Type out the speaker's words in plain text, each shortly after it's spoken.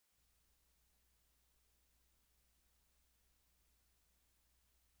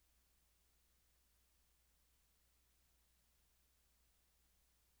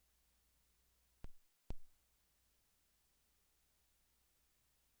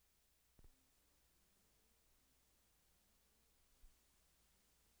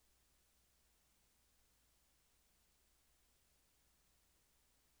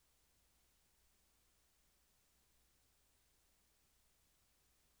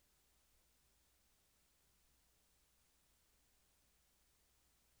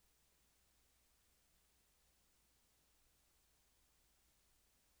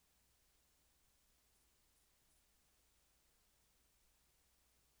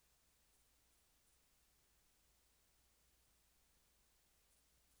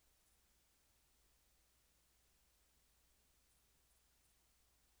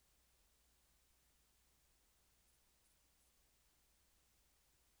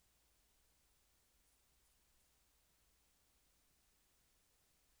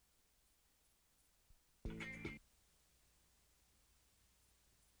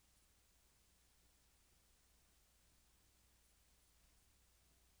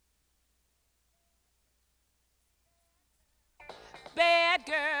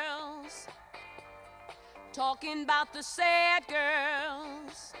sad girls, talking about the sad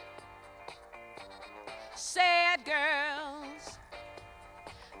girls. Sad girls,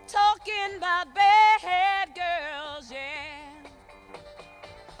 talking about bad girls, yeah.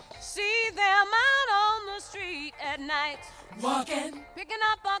 See them out on the street at night, walking, picking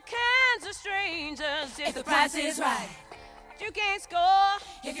up all kinds of strangers. if the price is right, you can't score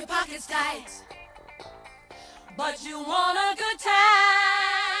if your pocket's tight, but you want a good time.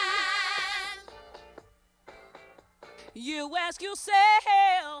 You ask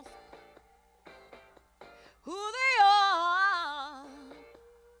yourself who they are.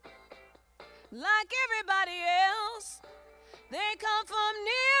 Like everybody else, they come from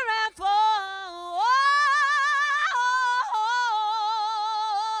near and far.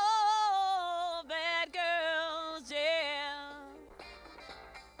 Oh, bad girls, yeah.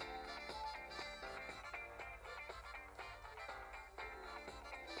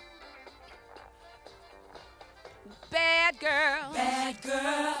 Bad girl, Bad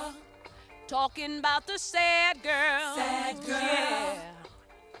girl, talking about the sad girl. Sad girl. Yeah.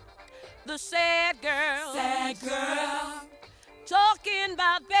 The sad girl. sad girl, Talking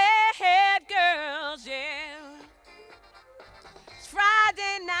about bad girls, yeah. It's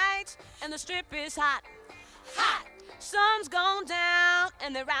Friday night and the strip is hot. hot, Sun's gone down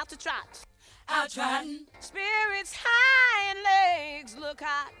and they're out to trot. out trotting. Spirits high and legs look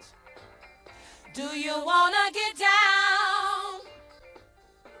hot. Do you wanna get down?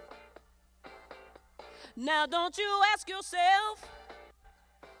 Now don't you ask yourself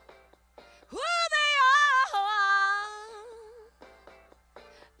who they are.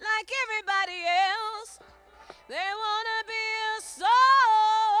 Like everybody else, they wanna be a soul.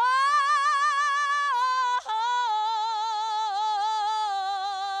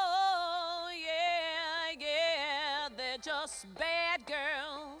 Yeah, yeah, they're just bad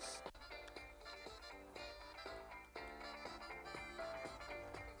girls.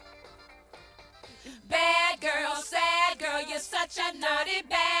 Bad girl, sad girl, you're such a naughty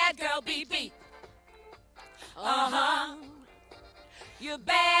bad girl, beep beep. Uh-huh. You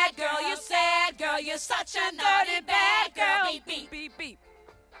Bad girl, you sad girl, you're such a naughty bad girl, beep beep. beep, beep.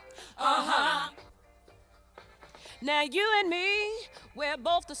 Uh-huh. Now you and me, we're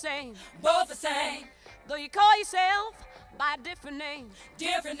both the same. Both the same, Though you call yourself by a different name.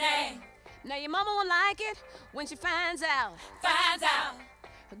 different name, Now your mama won't like it when she finds out finds out.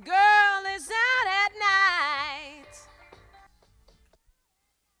 a girl is out at night.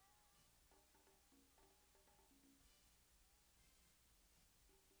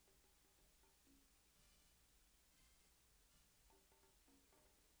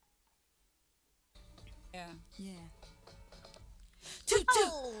 Yeah. Toot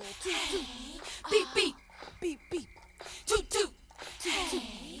toot, Oh, toot, toot, beep beep, beep, beep, toot toot,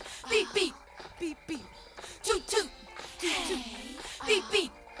 beep beep, beep, beep, toot toot, beep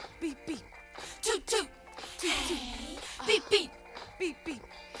beep, beep, beep, toot toot, toot, toot, beep beep, beep, beep.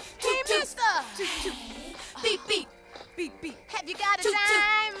 Toot, Hey, toot. mister! Toot, toot, beep beep, beep, beep. Have you got a Toot, toot.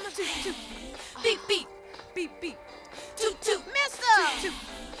 dime? Toot, toot, beep beep, beep, beep. toot toot, Mister!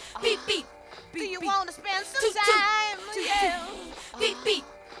 beep beep, Do you beep. want to spend some Toot, toot. time? Toot, Yeah. beep beep,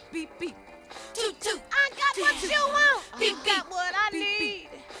 Beep, beep. toot toot, I got what Toot, you want. beep, You got beep. what I Beep, need. beep.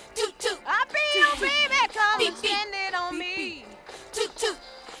 toot toot, I'll be your baby. Come Beep, and spend it on beep, me. toot toot,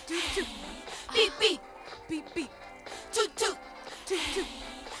 Toot, toot, beep beep, beep, beep. toot toot, Toot, toot,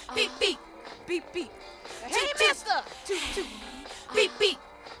 beep beep, beep, beep. Hey, toot. mister! Toot, toot, beep beep,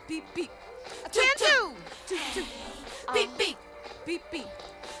 beep, beep. Toot, Ten, toot. two. Toot, toot, beep beep, beep, beep.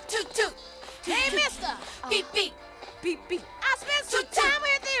 toot toot, Hey, mister! beep beep, Beep, beep. I spent some Toot, toot. time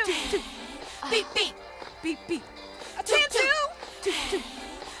with you. Toot, toot. beep beep, Beep, beep. Toot, Ten, toot. two. Toot, toot.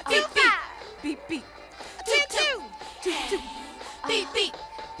 Beep, Two, beep. five. Beep, beep. Ten, Toot, two. Toot, toot. beep beep,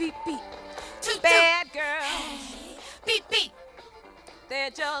 Beep, beep. toot toot, Bad girls. beep beep,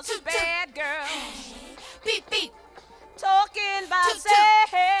 They're just Toot, toot. bad girls. beep beep, Talking about Toot, toot.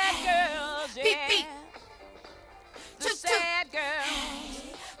 sad girls, Beep, yeah. beep. The Toot, toot. sad girls.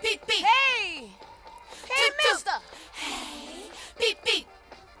 beep beep, Hey,